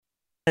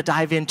to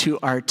dive into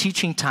our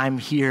teaching time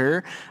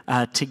here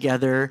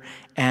together,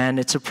 and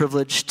it's a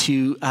privilege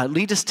to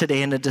lead us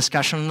today in a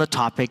discussion on the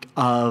topic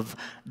of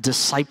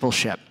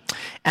discipleship.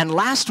 And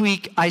last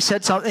week, I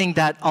said something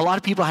that a lot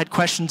of people had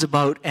questions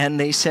about, and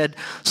they said,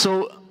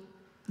 so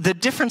the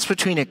difference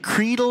between a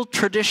creedal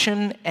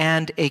tradition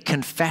and a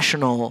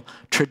confessional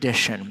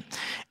tradition.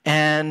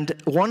 And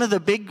one of the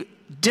big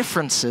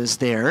differences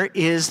there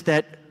is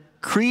that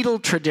creedal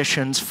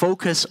traditions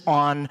focus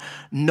on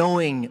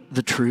knowing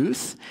the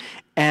truth,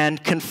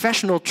 and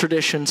confessional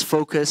traditions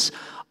focus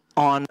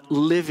on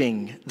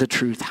living the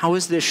truth. How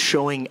is this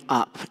showing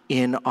up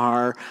in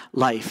our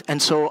life?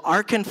 And so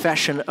our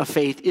confession of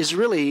faith is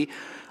really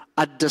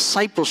a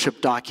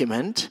discipleship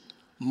document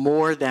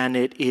more than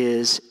it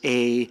is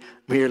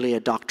merely a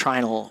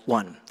doctrinal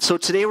one. So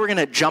today we're going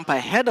to jump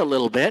ahead a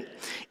little bit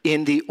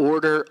in the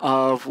order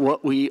of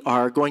what we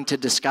are going to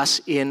discuss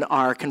in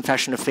our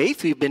confession of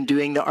faith. We've been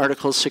doing the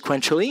articles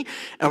sequentially,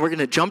 and we're going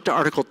to jump to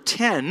Article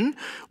 10,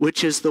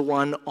 which is the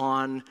one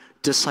on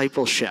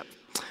discipleship.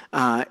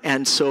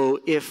 And so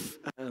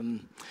if the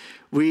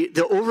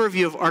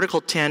overview of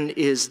Article 10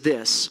 is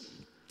this: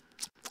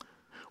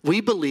 we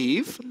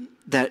believe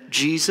that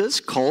Jesus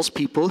calls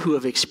people who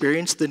have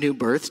experienced the new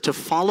birth to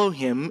follow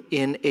him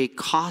in a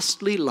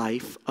costly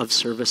life of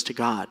service to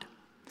God.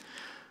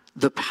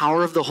 The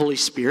power of the Holy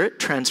Spirit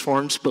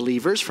transforms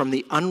believers from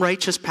the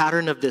unrighteous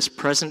pattern of this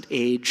present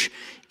age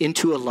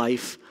into a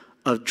life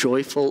of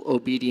joyful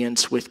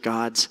obedience with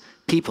God's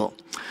people.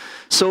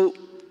 So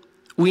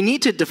we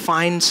need to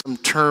define some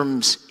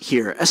terms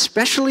here,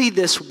 especially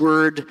this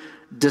word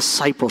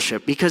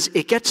discipleship, because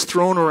it gets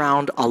thrown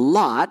around a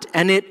lot,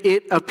 and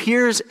it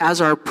appears as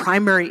our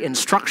primary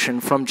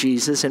instruction from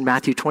Jesus in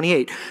Matthew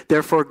 28.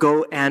 Therefore,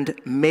 go and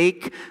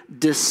make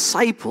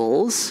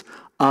disciples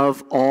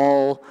of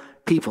all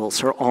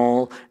peoples or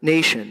all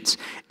nations.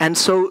 And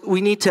so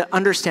we need to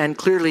understand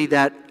clearly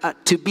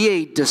that to be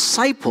a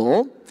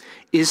disciple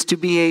is to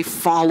be a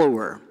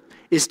follower,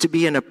 is to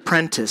be an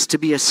apprentice, to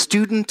be a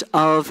student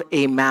of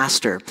a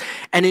master.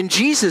 And in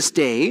Jesus'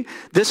 day,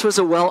 this was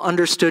a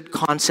well-understood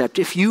concept.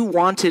 If you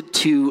wanted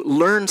to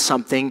learn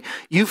something,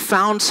 you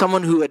found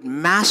someone who had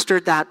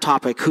mastered that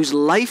topic, whose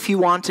life you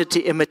wanted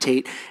to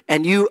imitate,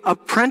 and you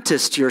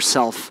apprenticed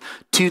yourself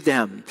to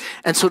them.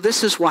 And so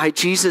this is why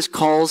Jesus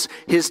calls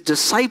his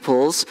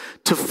disciples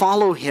to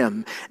follow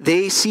him.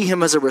 They see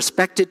him as a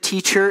respected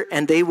teacher,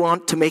 and they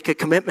want to make a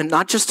commitment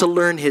not just to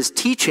learn his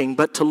teaching,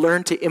 but to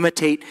learn to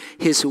imitate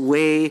his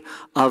way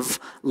of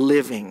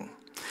living.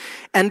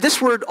 And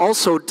this word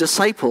also,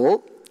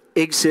 disciple,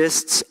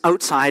 exists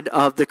outside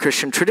of the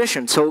Christian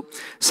tradition. So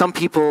some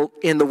people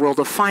in the world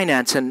of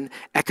finance and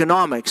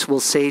economics will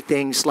say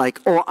things like,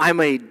 oh,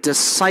 I'm a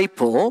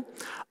disciple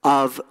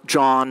of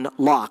John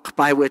Locke,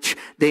 by which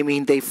they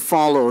mean they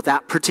follow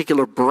that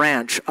particular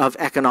branch of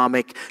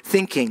economic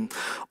thinking.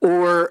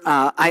 Or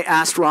I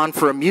asked Ron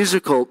for a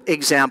musical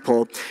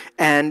example,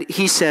 and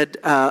he said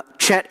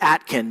Chet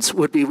Atkins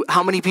would be.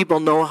 How many people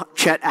know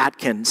Chet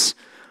Atkins?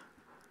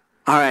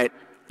 All right.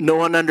 No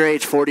one under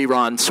age 40,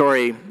 Ron.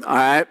 Sorry. All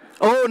right.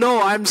 Oh,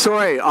 no, I'm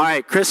sorry. All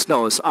right, Chris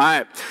knows. All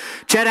right.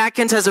 Chet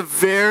Atkins has a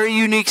very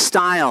unique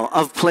style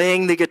of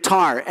playing the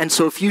guitar. And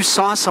so if you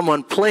saw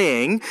someone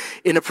playing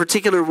in a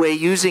particular way,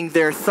 using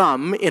their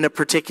thumb in a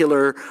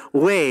particular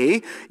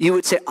way, you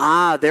would say,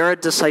 they're a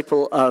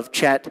disciple of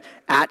Chet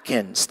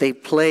Atkins. They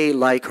play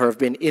like or have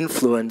been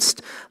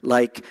influenced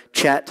like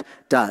Chet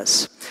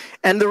does.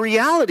 And the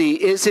reality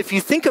is, if you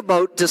think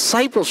about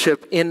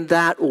discipleship in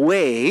that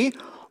way,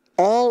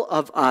 all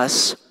of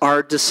us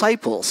are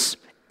disciples.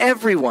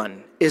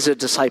 Everyone is a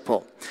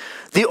disciple.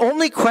 The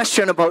only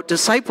question about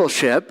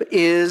discipleship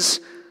is,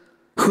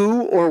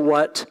 who or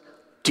what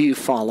do you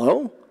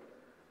follow?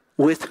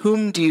 With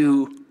whom do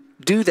you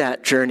do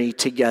that journey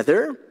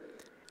together?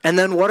 And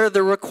then what are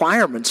the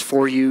requirements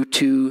for you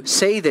to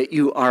say that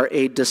you are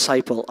a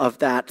disciple of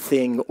that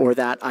thing or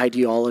that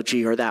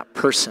ideology or that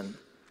person?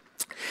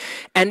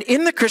 And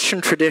in the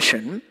Christian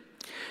tradition,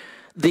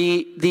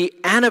 the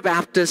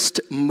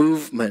Anabaptist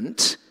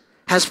movement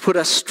has put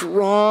a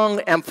strong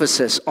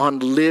emphasis on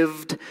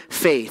lived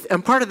faith.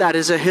 And part of that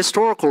is a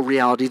historical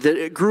reality that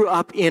it grew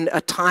up in a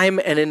time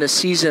and in a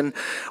season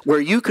where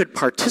you could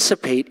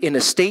participate in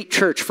a state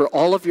church for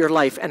all of your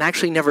life and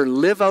actually never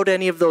live out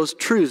any of those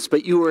truths,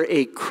 but you were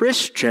a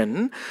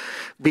Christian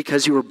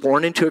because you were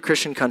born into a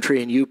Christian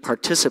country and you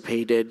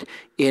participated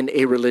in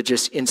a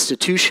religious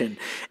institution.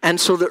 And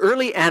so the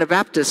early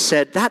Anabaptists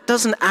said that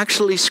doesn't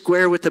actually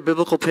square with the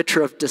biblical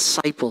picture of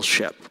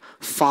discipleship,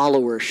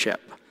 followership.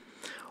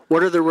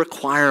 What are the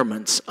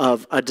requirements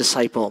of a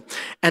disciple?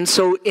 And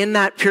so in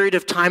that period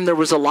of time, there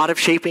was a lot of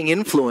shaping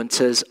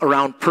influences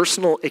around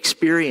personal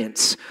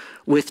experience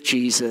with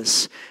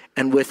Jesus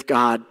and with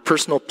God,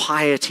 personal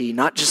piety,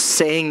 not just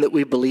saying that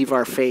we believe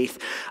our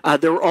faith.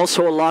 There were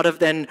also a lot of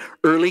then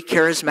early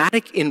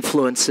charismatic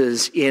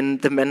influences in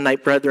the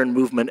Mennonite Brethren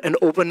movement, an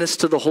openness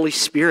to the Holy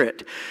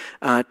Spirit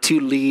to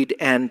lead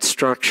and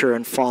structure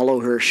and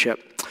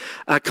followership,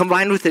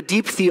 combined with a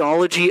deep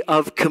theology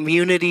of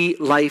community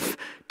life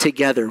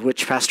together,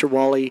 which Pastor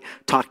Wally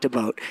talked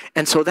about.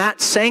 And so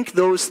that sank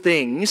those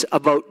things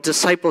about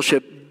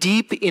discipleship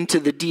deep into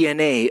the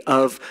DNA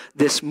of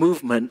this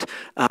movement,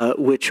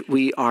 which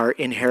we are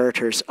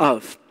inheritors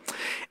of.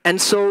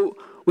 And so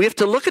we have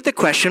to look at the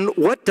question,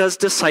 what does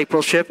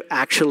discipleship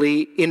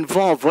actually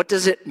involve? What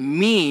does it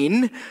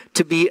mean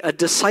to be a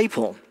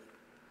disciple?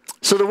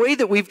 So the way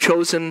that we've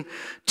chosen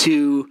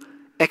to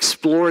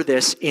explore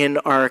this in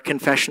our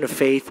confession of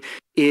faith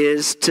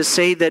is to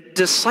say that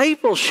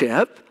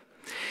discipleship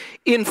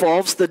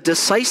involves the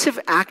decisive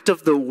act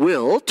of the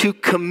will to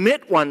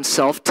commit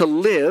oneself to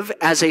live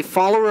as a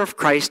follower of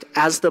Christ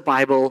as the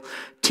Bible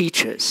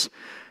teaches.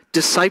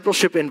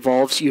 Discipleship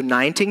involves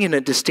uniting in a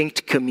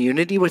distinct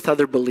community with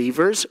other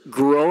believers,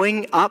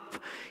 growing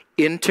up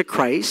into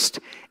Christ,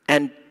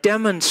 and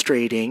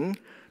demonstrating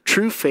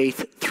true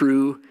faith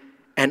through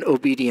an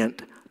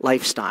obedient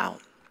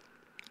lifestyle.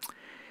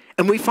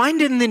 And we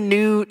find in the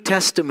New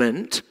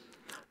Testament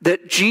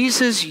that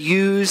Jesus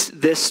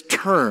used this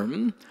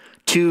term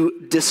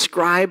to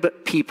describe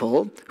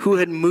people who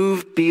had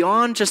moved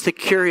beyond just the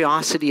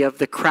curiosity of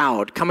the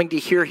crowd, coming to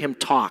hear him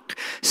talk,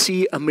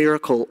 see a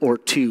miracle or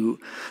two.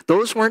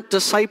 Those weren't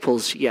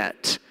disciples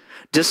yet.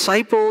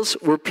 Disciples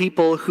were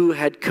people who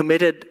had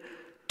committed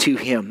to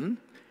him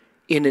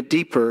in a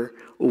deeper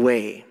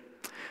way.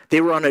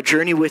 They were on a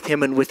journey with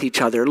him and with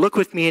each other. Look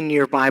with me in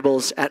your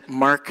Bibles at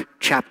Mark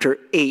chapter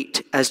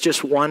 8 as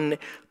just one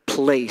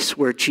place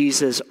where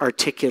Jesus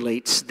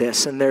articulates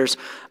this. And there's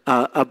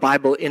a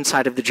Bible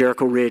inside of the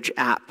Jericho Ridge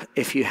app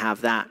if you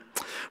have that.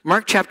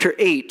 Mark chapter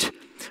 8,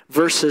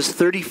 verses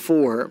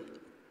 34,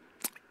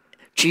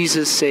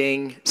 Jesus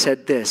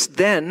said this,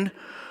 "Then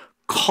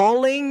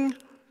calling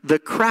the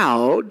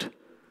crowd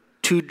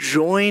to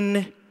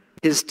join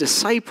his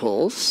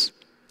disciples,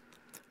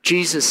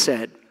 Jesus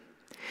said,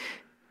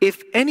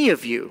 'If any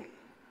of you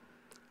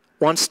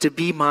wants to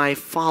be my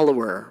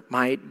follower,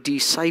 my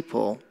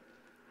disciple,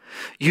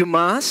 you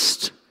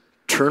must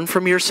turn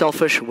from your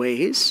selfish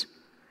ways,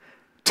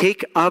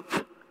 take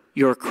up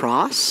your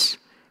cross,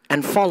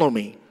 and follow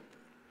me.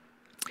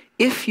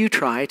 If you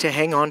try to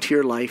hang on to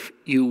your life,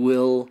 you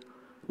will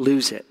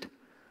lose it.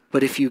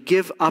 But if you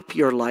give up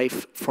your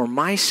life for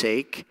my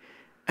sake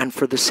and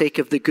for the sake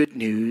of the good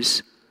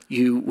news,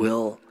 you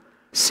will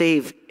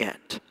save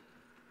it.'"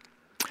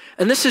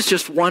 And this is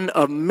just one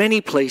of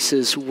many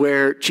places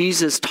where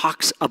Jesus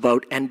talks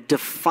about and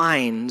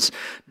defines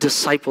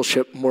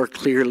discipleship more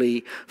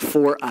clearly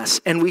for us.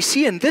 And we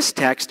see in this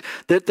text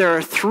that there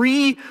are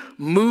three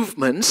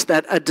movements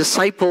that a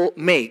disciple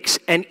makes.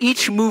 And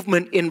each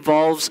movement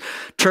involves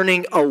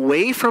turning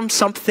away from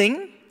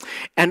something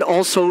and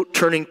also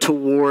turning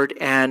toward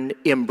and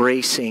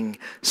embracing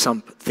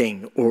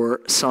something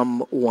or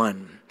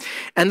someone.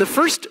 And the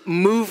first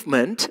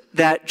movement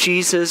that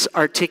Jesus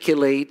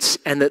articulates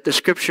and that the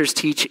scriptures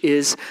teach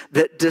is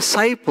that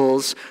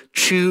disciples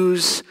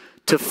choose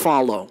to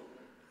follow.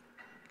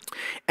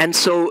 And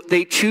so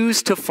they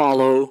choose to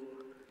follow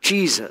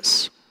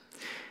Jesus.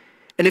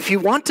 And if you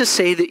want to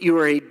say that you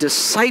are a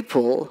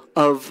disciple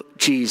of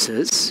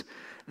Jesus,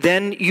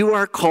 then you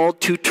are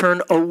called to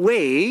turn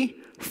away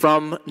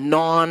from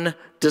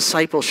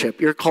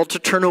non-discipleship. You're called to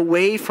turn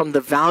away from the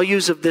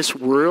values of this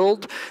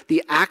world,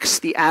 the acts,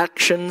 the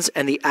actions,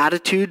 and the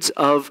attitudes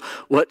of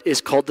what is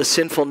called the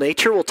sinful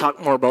nature. We'll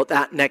talk more about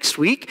that next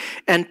week.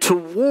 And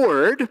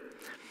toward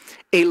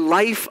a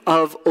life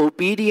of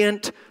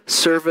obedient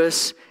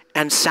service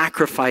and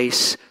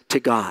sacrifice to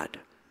God.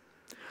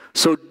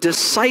 So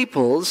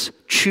disciples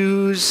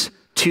choose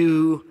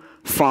to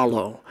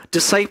follow.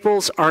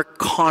 Disciples are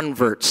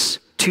converts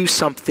to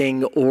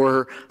something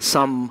or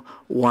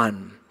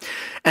someone.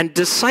 And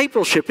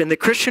discipleship in the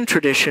Christian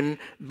tradition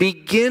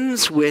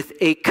begins with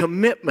a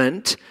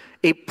commitment,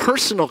 a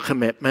personal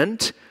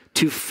commitment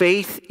to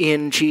faith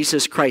in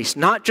Jesus Christ.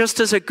 Not just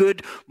as a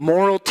good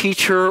moral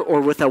teacher or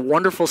with a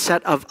wonderful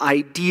set of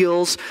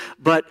ideals,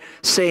 but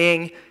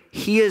saying,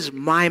 "He is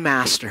my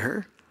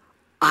master.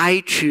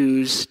 I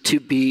choose to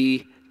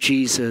be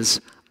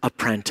Jesus'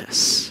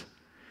 apprentice."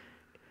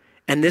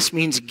 And this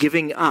means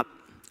giving up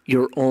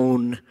your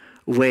own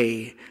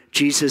way.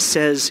 Jesus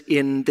says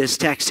in this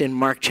text in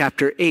Mark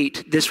chapter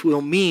 8, this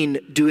will mean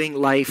doing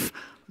life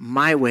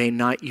my way,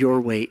 not your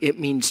way. It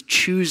means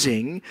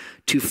choosing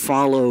to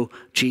follow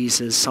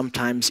Jesus,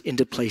 sometimes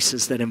into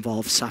places that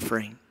involve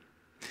suffering.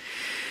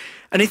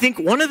 And I think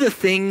one of the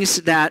things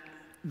that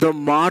the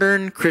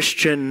modern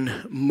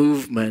Christian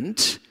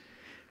movement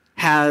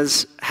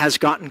has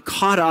gotten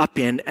caught up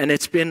in, and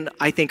it's been,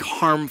 I think,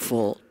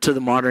 harmful to the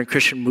modern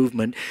Christian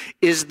movement,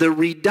 is the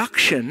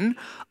reduction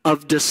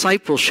of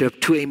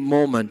discipleship to a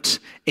moment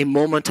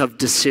of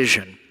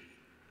decision.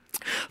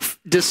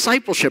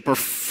 Discipleship, or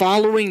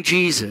following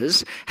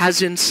Jesus,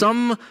 has in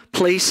some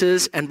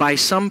places and by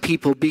some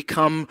people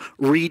become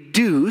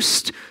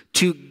reduced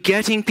to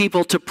getting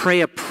people to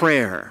pray a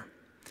prayer.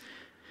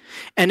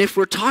 And if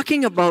we're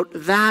talking about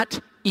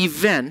that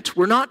event,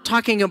 we're not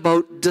talking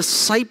about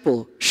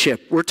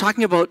discipleship. We're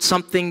talking about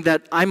something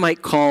that I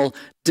might call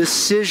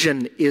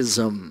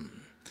decisionism.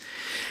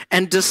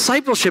 And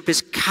discipleship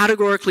is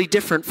categorically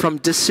different from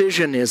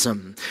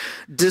decisionism.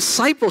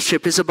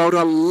 Discipleship is about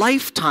a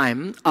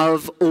lifetime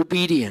of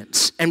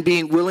obedience and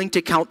being willing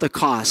to count the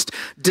cost.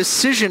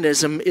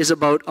 Decisionism is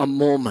about a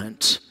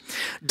moment.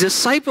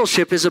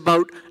 Discipleship is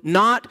about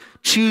not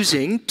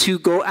choosing to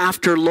go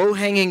after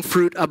low-hanging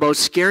fruit, about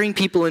scaring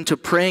people into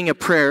praying a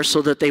prayer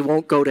so that they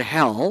won't go to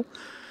hell.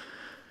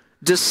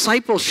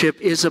 Discipleship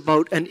is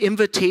about an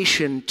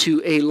invitation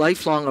to a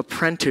lifelong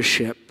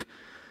apprenticeship,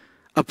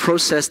 a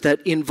process that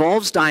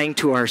involves dying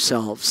to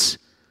ourselves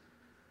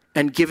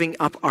and giving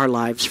up our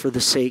lives for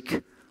the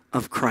sake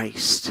of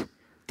Christ.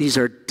 These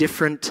are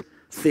different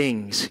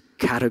things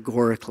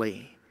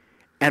categorically.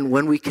 And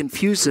when we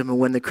confuse them, and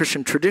when the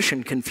Christian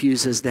tradition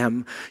confuses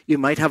them, you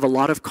might have a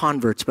lot of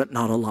converts, but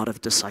not a lot of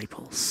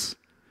disciples.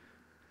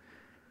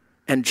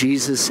 And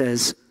Jesus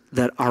says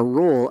that our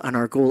role and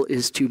our goal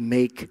is to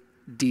make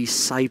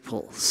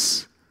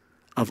disciples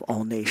of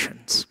all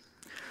nations.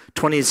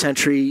 20th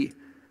century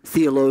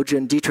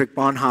theologian Dietrich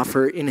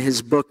Bonhoeffer, in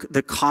his book,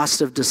 The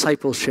Cost of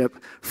Discipleship,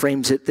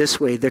 frames it this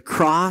way: the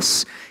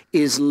cross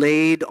is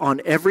laid on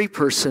every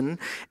person,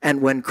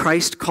 and when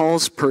Christ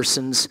calls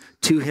persons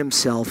to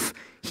himself,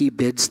 he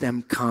bids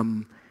them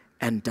come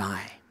and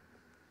die.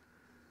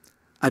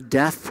 A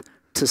death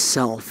to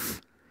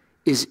self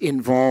is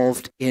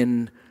involved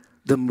in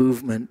the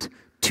movement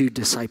to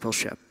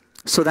discipleship.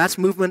 So that's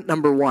movement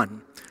number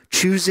one,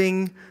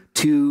 choosing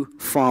to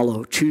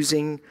follow,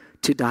 choosing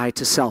to die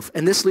to self.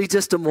 And this leads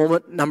us to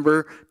movement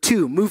number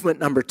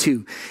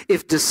two.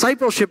 If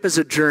discipleship is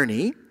a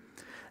journey,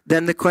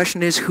 then the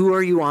question is, who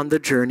are you on the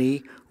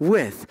journey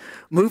with?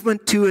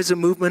 Movement two is a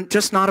movement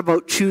just not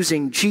about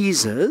choosing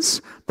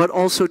Jesus, but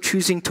also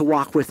choosing to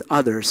walk with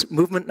others.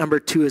 Movement number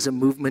two is a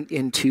movement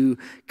into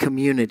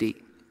community.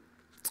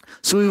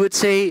 So we would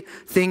say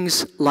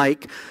things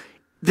like,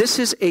 this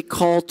is a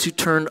call to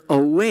turn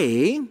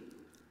away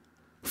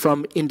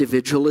from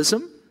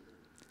individualism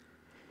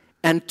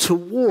and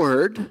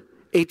toward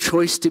a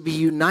choice to be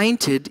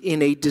united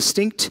in a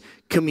distinct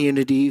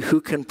community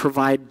who can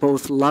provide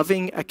both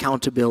loving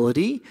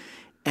accountability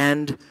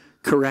and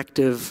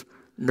corrective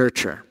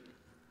nurture.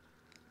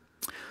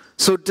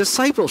 So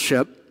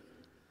discipleship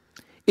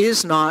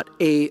is not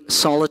a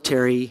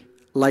solitary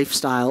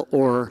lifestyle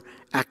or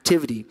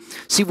activity.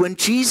 See, when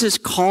Jesus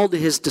called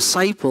his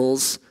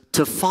disciples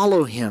to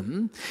follow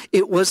him,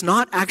 it was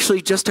not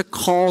actually just a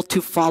call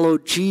to follow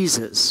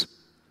Jesus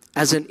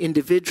as an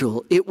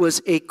individual. It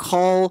was a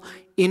call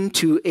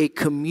into a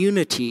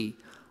community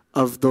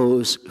of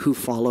those who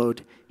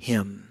followed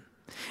him.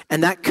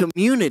 And that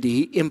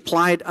community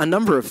implied a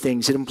number of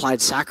things. It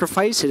implied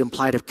sacrifice, it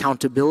implied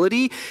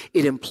accountability,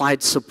 it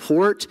implied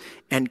support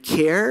and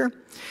care.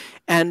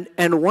 And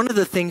one of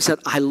the things that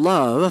I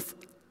love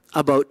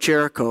about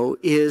Jericho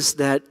is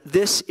that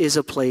this is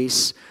a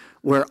place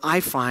where I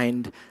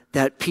find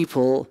that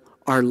people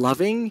are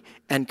loving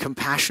and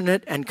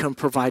compassionate and can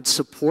provide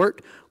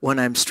support when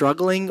I'm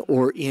struggling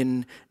or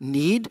in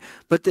need.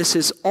 But this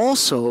is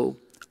also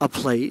a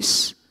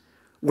place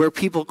where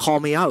people call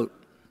me out,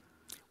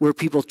 where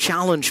people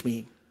challenge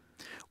me,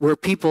 where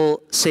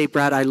people say,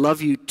 Brad, I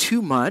love you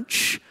too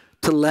much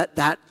to let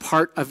that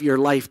part of your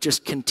life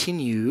just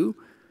continue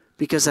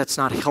because that's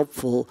not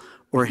helpful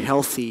or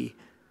healthy.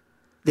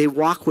 They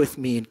walk with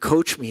me and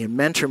coach me and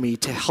mentor me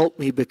to help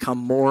me become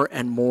more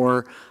and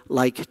more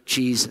like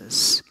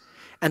Jesus.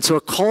 And so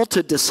a call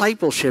to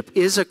discipleship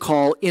is a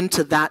call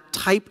into that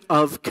type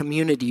of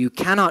community. You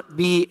cannot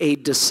be a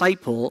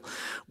disciple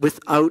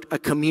without a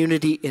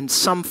community in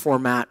some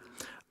format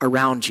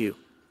around you.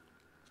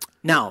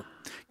 Now,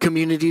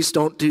 communities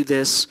don't do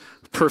this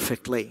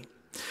perfectly.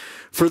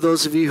 For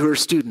those of you who are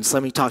students,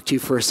 let me talk to you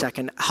for a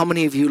second. How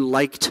many of you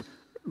liked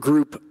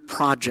group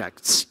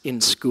projects in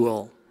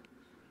school?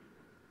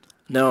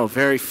 No,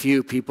 very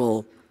few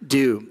people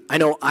do. I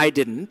know I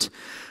didn't,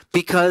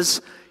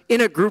 because in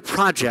a group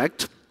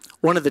project,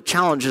 one of the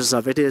challenges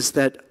of it is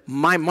that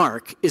my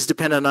mark is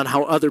dependent on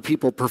how other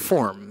people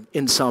perform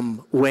in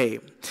some way.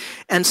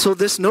 And so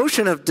this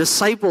notion of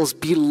disciples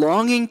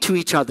belonging to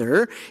each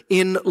other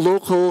in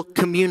local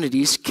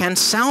communities can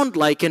sound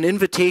like an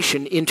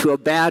invitation into a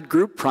bad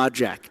group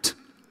project.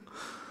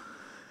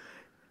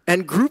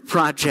 And group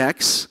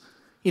projects,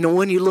 you know,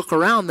 when you look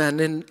around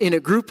then in a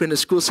group in a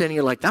school setting,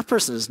 you're like, that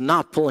person is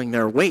not pulling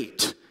their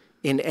weight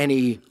in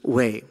any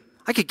way.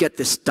 I could get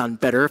this done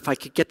better if I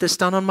could get this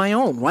done on my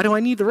own. Why do I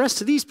need the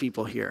rest of these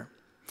people here?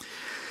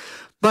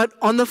 But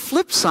on the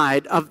flip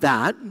side of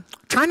that,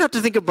 try not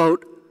to think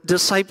about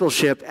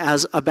discipleship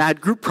as a bad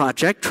group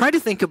project. Try to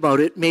think about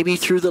it maybe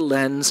through the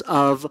lens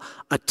of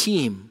a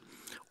team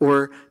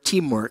or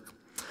teamwork.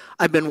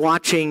 I've been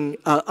watching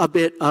a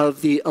bit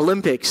of the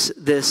Olympics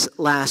this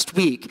last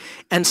week.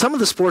 And some of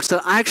the sports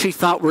that I actually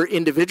thought were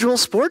individual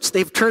sports,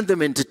 they've turned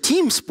them into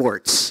team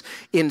sports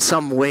in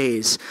some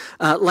ways.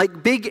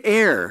 Like big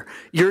air,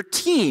 your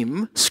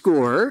team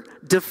score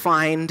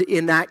defined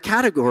in that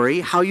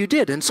category how you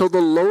did. And so the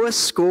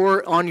lowest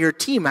score on your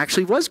team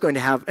actually was going to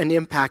have an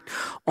impact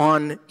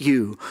on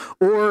you.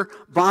 Or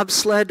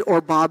bobsled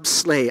or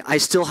bobsleigh. I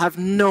still have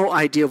no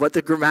idea what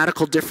the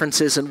grammatical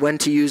difference is and when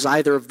to use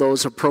either of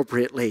those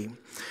appropriately.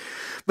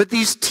 But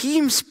these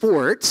team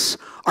sports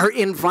are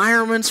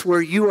environments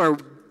where you are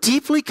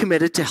deeply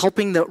committed to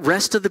helping the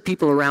rest of the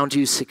people around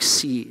you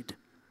succeed.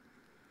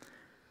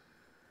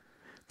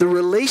 The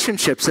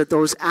relationships that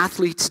those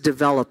athletes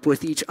develop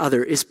with each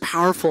other is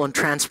powerful and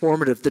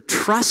transformative. The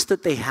trust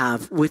that they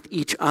have with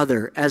each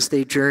other as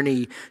they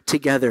journey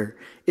together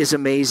is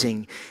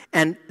amazing.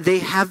 And they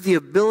have the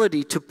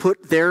ability to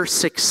put their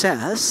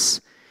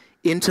success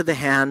into the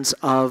hands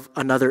of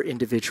another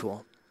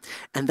individual.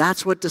 And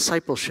that's what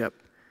discipleship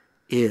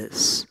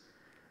is.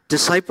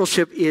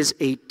 Discipleship is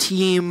a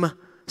team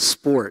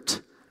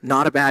sport,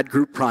 not a bad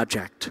group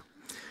project.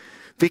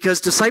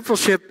 Because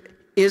discipleship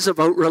is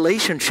about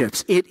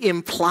relationships. It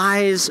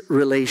implies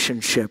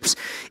relationships.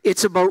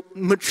 It's about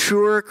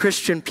mature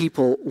Christian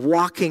people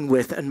walking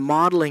with and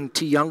modeling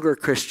to younger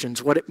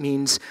Christians what it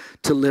means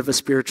to live a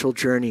spiritual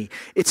journey.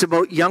 It's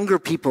about younger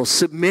people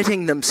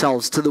submitting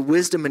themselves to the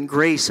wisdom and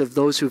grace of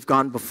those who've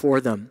gone before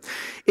them.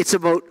 It's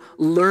about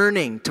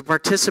learning to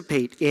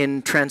participate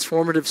in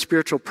transformative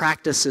spiritual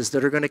practices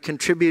that are going to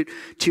contribute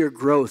to your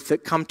growth,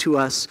 that come to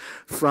us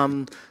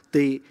from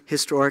the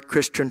historic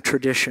Christian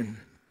tradition.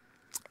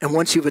 And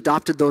once you've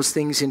adopted those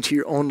things into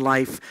your own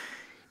life,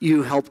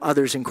 you help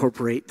others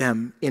incorporate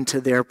them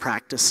into their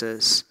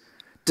practices.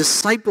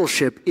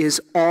 Discipleship is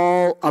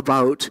all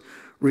about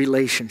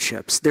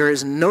relationships. There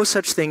is no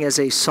such thing as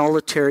a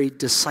solitary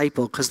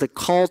disciple, because the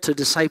call to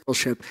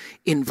discipleship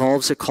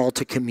involves a call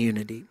to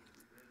community.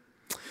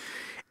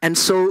 And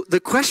so the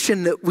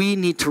question that we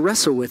need to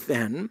wrestle with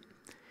then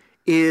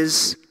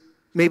is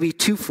maybe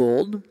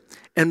twofold.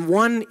 And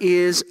one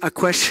is a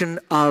question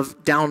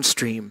of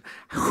downstream.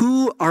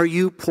 Who are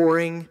you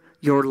pouring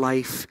your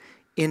life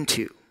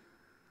into?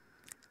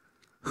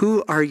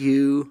 Who are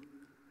you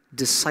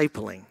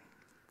discipling?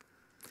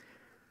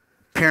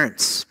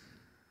 Parents,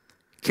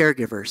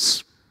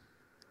 caregivers,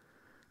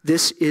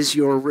 this is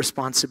your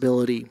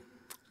responsibility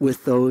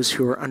with those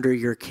who are under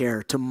your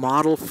care, to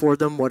model for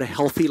them what a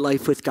healthy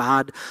life with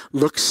God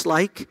looks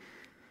like.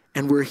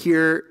 And we're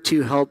here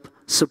to help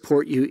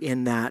support you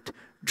in that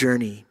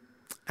journey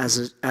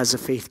as a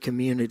faith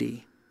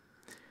community.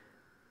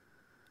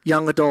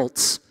 Young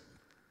adults,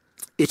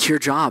 it's your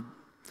job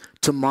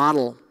to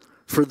model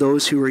for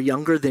those who are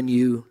younger than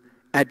you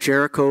at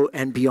Jericho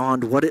and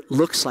beyond what it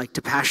looks like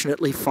to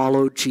passionately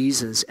follow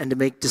Jesus and to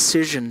make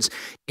decisions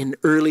in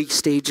early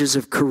stages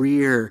of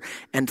career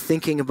and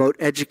thinking about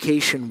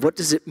education. What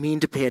does it mean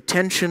to pay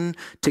attention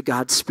to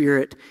God's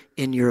Spirit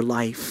in your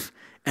life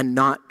and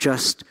not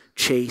just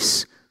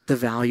chase the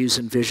values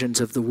and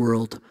visions of the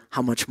world,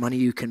 how much money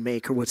you can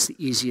make, or what's the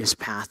easiest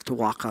path to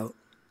walk out?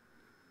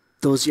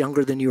 Those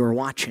younger than you are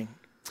watching.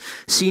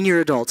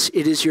 Senior adults,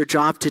 it is your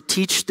job to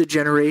teach the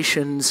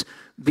generations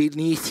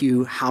beneath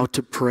you how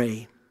to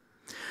pray.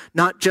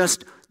 Not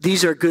just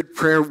these are good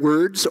prayer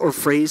words or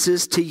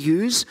phrases to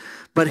use,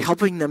 but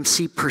helping them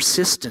see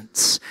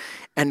persistence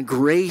and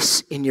grace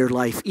in your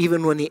life,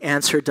 even when the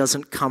answer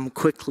doesn't come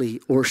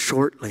quickly or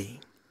shortly,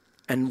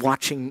 and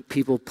watching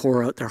people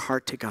pour out their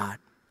heart to God.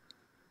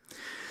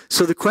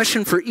 So the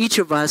question for each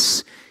of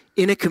us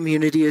in a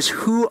community is,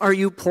 who are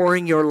you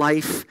pouring your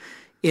life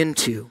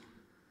into?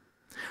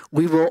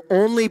 We will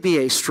only be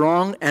a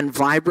strong and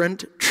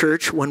vibrant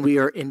church when we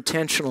are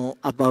intentional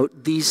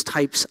about these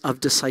types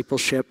of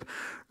discipleship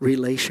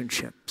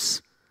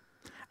relationships.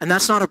 And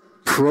that's not a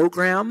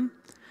program.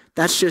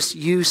 That's just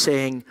you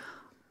saying,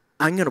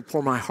 I'm going to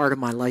pour my heart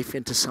and my life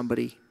into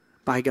somebody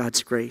by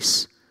God's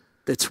grace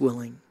that's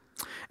willing.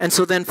 And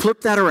so then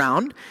flip that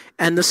around.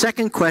 And the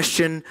second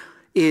question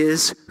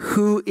is,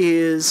 who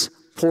is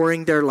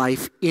pouring their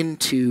life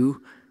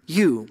into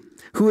you?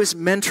 Who is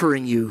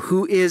mentoring you?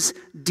 Who is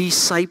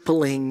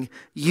discipling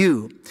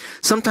you?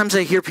 Sometimes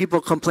I hear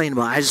people complain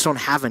about, I just don't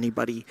have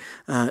anybody.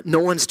 No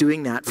one's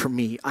doing that for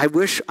me. I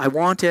wish I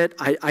want it.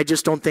 I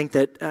just don't think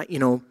that,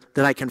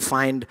 that I can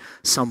find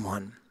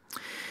someone.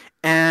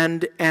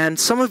 And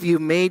some of you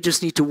may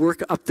just need to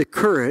work up the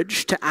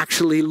courage to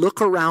actually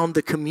look around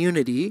the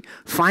community,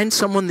 find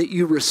someone that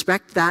you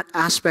respect that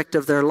aspect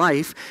of their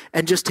life,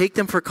 and just take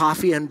them for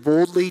coffee and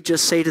boldly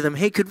just say to them,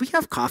 hey, could we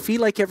have coffee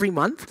like every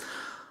month?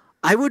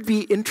 I would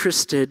be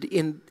interested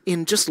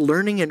in just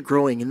learning and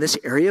growing in this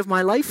area of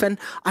my life, and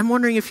I'm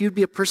wondering if you'd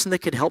be a person that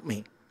could help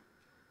me.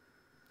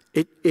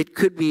 It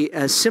could be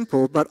as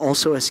simple, but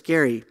also as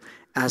scary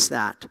as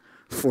that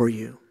for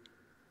you.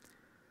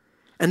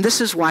 And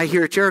this is why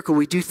here at Jericho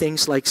we do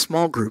things like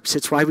small groups.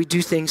 It's why we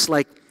do things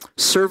like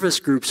service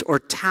groups or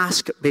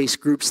task-based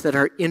groups that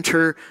are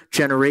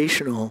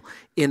intergenerational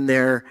in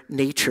their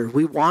nature.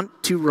 We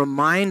want to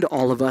remind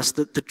all of us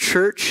that the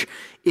church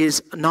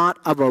is not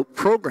about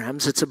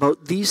programs, it's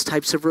about these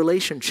types of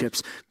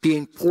relationships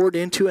being poured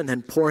into and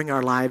then pouring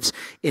our lives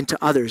into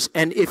others.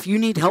 And if you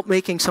need help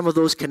making some of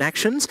those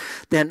connections,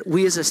 then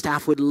we as a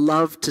staff would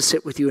love to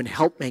sit with you and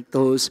help make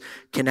those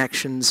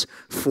connections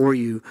for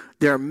you.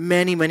 There are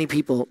many, many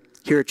people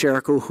here at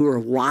Jericho who are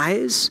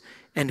wise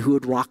and who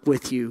would walk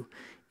with you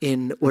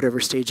in whatever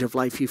stage of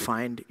life you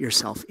find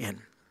yourself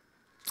in.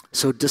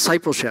 So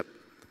discipleship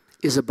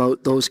is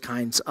about those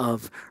kinds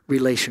of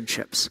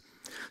relationships.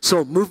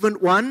 So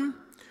movement 1,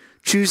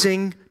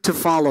 choosing to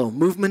follow.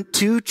 Movement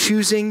 2,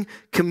 choosing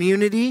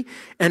community.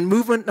 And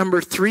movement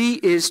number 3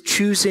 is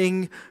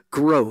choosing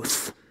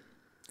growth,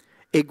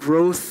 a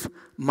growth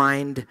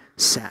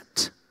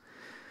mindset.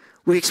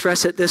 We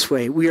express it this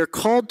way. We are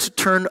called to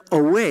turn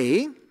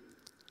away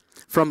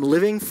from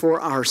living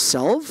for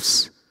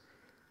ourselves,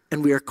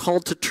 and we are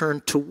called to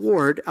turn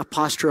toward a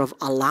posture of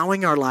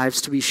allowing our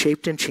lives to be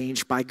shaped and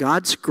changed by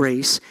God's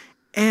grace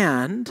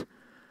and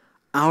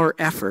our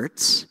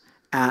efforts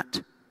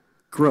at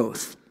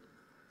growth.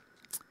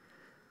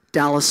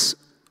 Dallas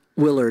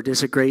Willard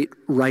is a great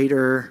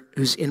writer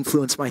who's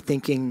influenced my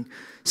thinking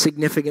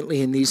significantly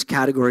in these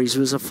categories. He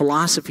was a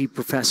philosophy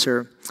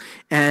professor,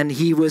 and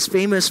he was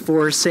famous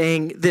for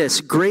saying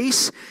this: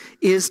 grace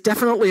is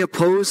definitely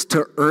opposed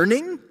to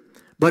earning,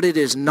 but it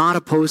is not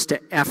opposed to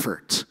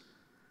effort.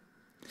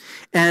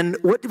 And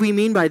what we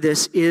mean by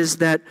this is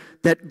that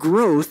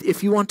growth,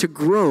 if you want to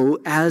grow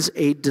as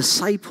a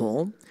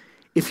disciple,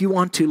 if you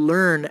want to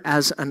learn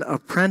as an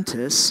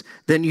apprentice,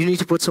 then you need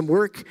to put some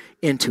work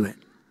into it.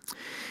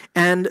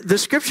 And the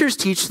scriptures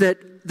teach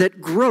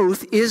that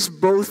growth is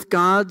both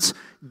God's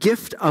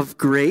gift of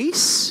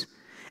grace,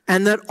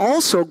 and that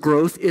also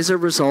growth is a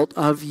result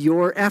of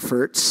your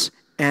efforts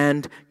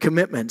and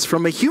commitments.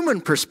 From a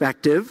human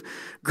perspective,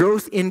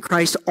 growth in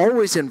Christ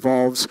always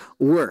involves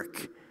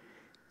work.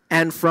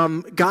 And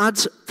from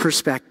God's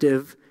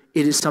perspective,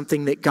 it is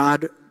something that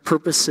God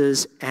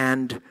purposes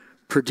and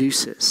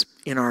produces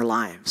in our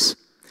lives.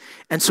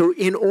 And so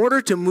in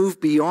order to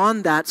move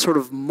beyond that sort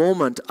of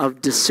moment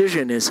of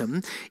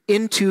decisionism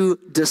into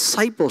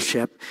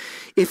discipleship,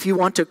 if you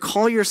want to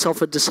call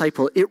yourself a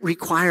disciple, it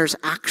requires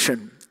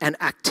action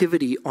and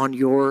activity on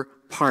your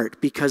part,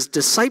 because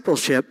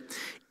discipleship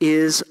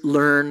is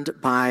learned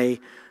by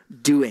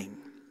doing.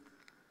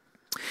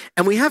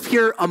 And we have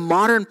here a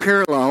modern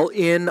parallel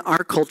in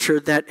our culture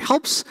that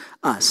helps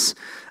us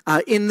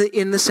in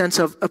the sense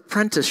of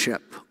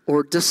apprenticeship,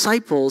 or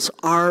disciples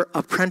are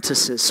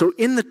apprentices. So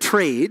in the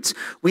trades,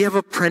 we have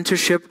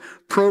apprenticeship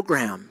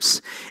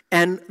programs.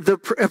 And the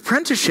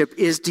apprenticeship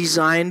is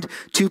designed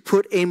to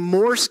put a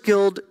more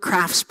skilled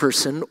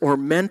craftsperson or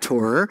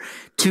mentor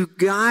to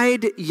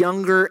guide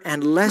younger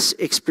and less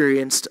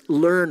experienced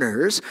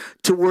learners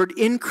toward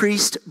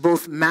increased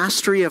both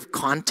mastery of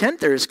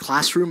content. There is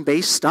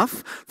classroom-based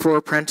stuff for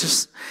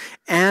apprentices,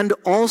 and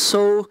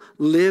also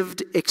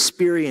lived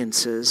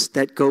experiences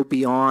that go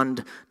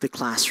beyond the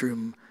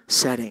classroom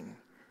setting.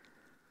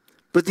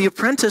 But the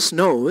apprentice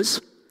knows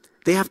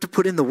they have to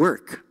put in the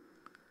work.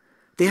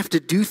 They have to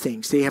do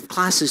things. They have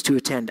classes to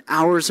attend,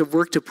 hours of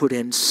work to put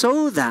in,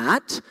 so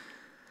that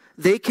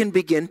they can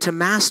begin to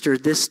master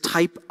this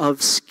type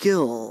of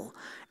skill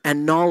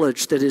and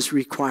knowledge that is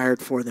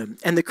required for them.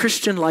 And the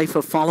Christian life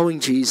of following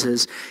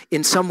Jesus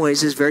in some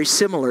ways is very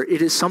similar.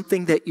 It is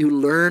something that you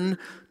learn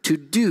to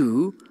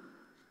do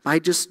by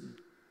just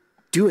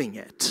doing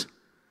it.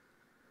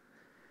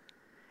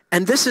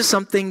 And this is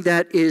something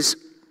that is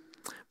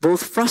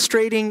both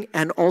frustrating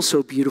and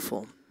also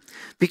beautiful,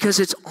 because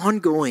it's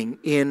ongoing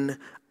in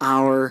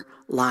our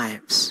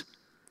lives.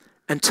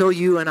 Until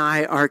you and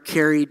I are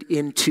carried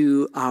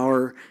into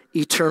our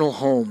eternal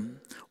home,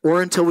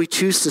 or until we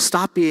choose to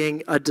stop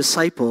being a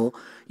disciple,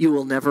 you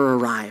will never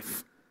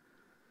arrive.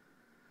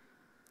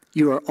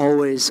 You are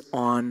always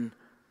on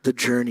the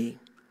journey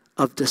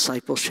of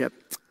discipleship.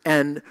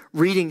 And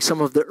reading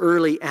some of the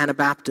early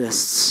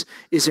Anabaptists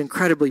is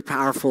incredibly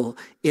powerful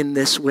in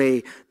this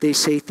way. They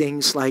say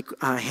things like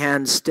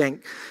Hans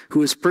Stenck, who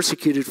was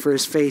persecuted for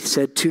his faith,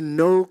 said, "To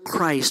know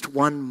Christ,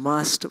 one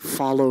must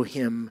follow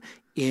him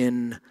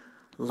in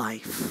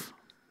life."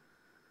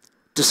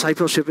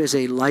 Discipleship is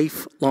a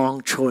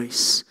lifelong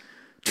choice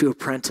to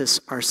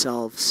apprentice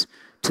ourselves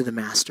to the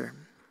Master.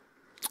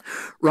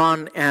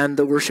 Ron and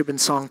the worship and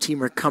song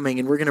team are coming,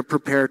 and we're going to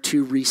prepare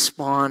to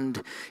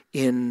respond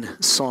in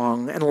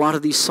song. And a lot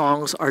of these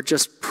songs are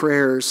just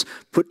prayers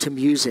put to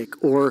music,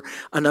 or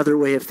another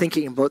way of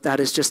thinking about that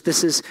is just,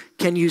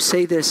 can you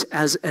say this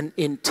as an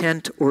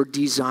intent or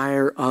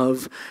desire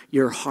of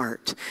your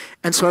heart?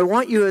 And so I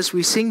want you, as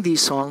we sing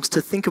these songs,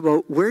 to think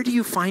about, where do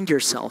you find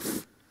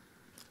yourself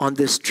on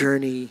this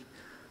journey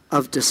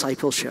of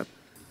discipleship?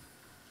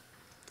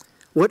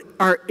 What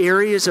are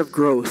areas of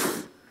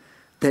growth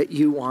that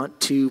you want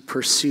to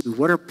pursue?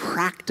 What are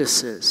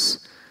practices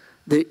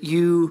that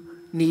you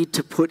need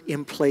to put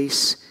in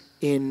place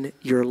in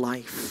your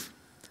life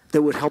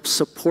that would help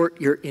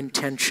support your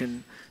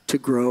intention to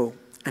grow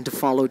and to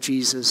follow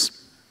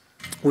Jesus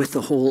with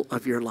the whole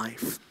of your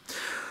life.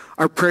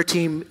 Our prayer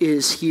team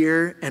is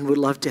here and would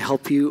love to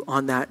help you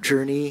on that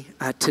journey.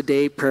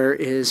 Today, prayer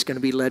is going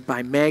to be led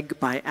by Meg,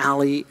 by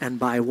Allie, and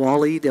by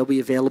Wally. They'll be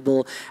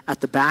available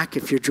at the back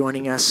if you're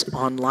joining us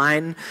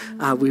online.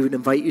 We would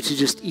invite you to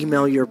just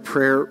email your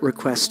prayer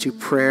request to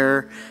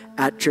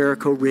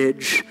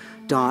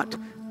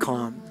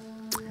prayer@jerichoridge.com.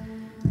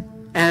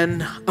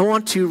 And I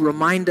want to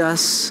remind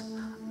us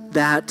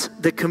that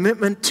the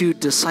commitment to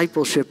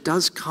discipleship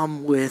does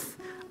come with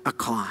a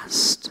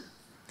cost.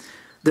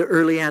 The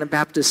early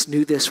Anabaptists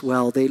knew this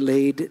well. They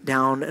laid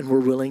down and were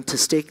willing to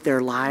stake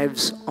their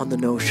lives on the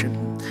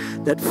notion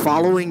that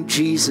following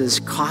Jesus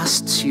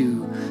costs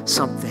you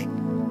something.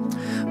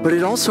 But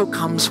it also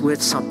comes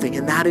with something,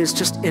 and that is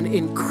just an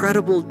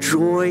incredible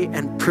joy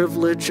and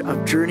privilege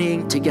of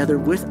journeying together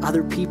with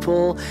other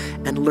people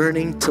and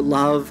learning to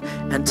love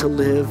and to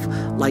live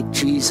like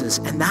Jesus.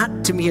 And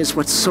that, to me, is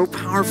what's so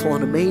powerful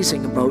and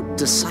amazing about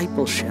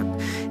discipleship,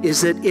 is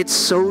that it's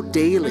so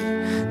daily.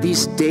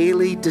 These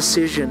daily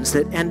decisions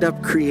that end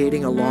up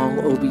creating a long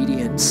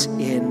obedience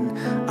in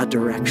a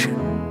direction.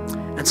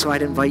 And so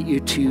I'd invite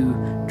you to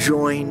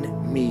join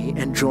me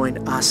and join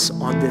us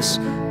on this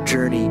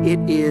journey. It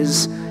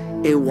is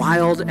a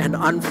wild and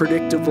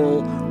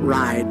unpredictable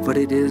ride, but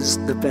it is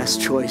the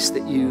best choice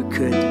that you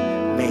could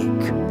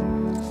make.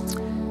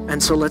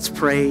 And so let's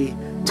pray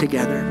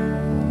together.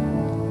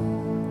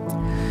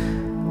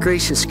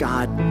 Gracious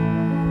God,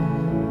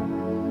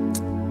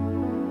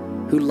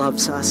 who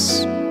loves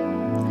us,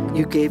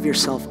 you gave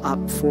yourself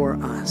up for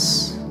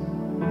us.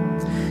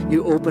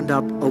 You opened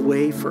up a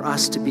way for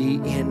us to be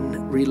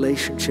in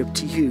relationship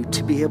to you,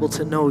 to be able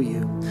to know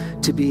you,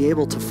 to be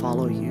able to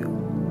follow you.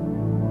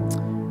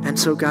 And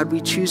so, God,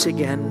 we choose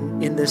again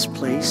in this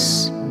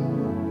place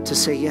to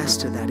say yes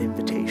to that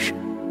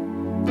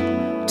invitation,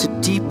 to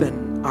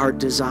deepen our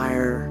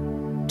desire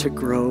to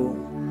grow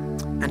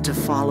and to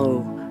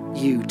follow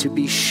you, to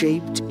be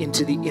shaped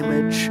into the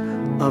image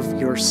of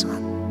your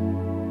Son.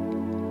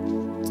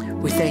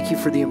 We thank you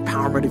for the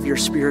empowerment of your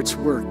Spirit's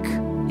work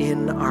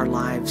in our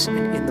lives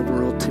and in the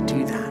world to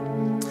do that.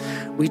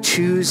 We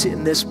choose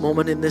in this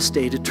moment, in this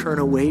day, to turn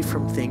away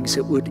from things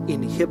that would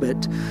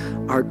inhibit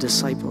our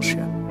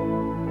discipleship.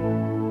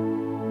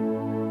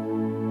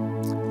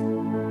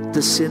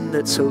 The sin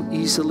that so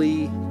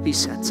easily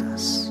besets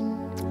us.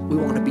 We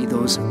want to be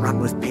those that run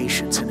with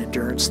patience and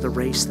endurance the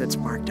race that's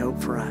marked out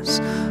for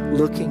us,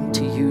 looking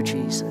to you,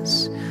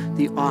 Jesus,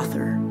 the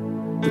author,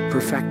 the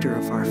perfecter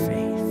of our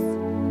faith.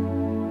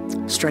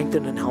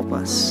 Strengthen and help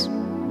us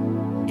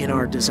in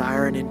our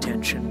desire and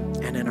intention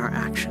and in our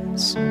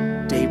actions,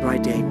 day by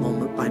day,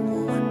 moment by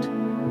moment.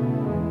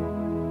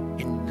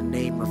 In the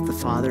name of the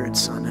Father and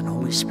Son and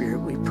Holy Spirit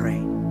we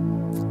pray.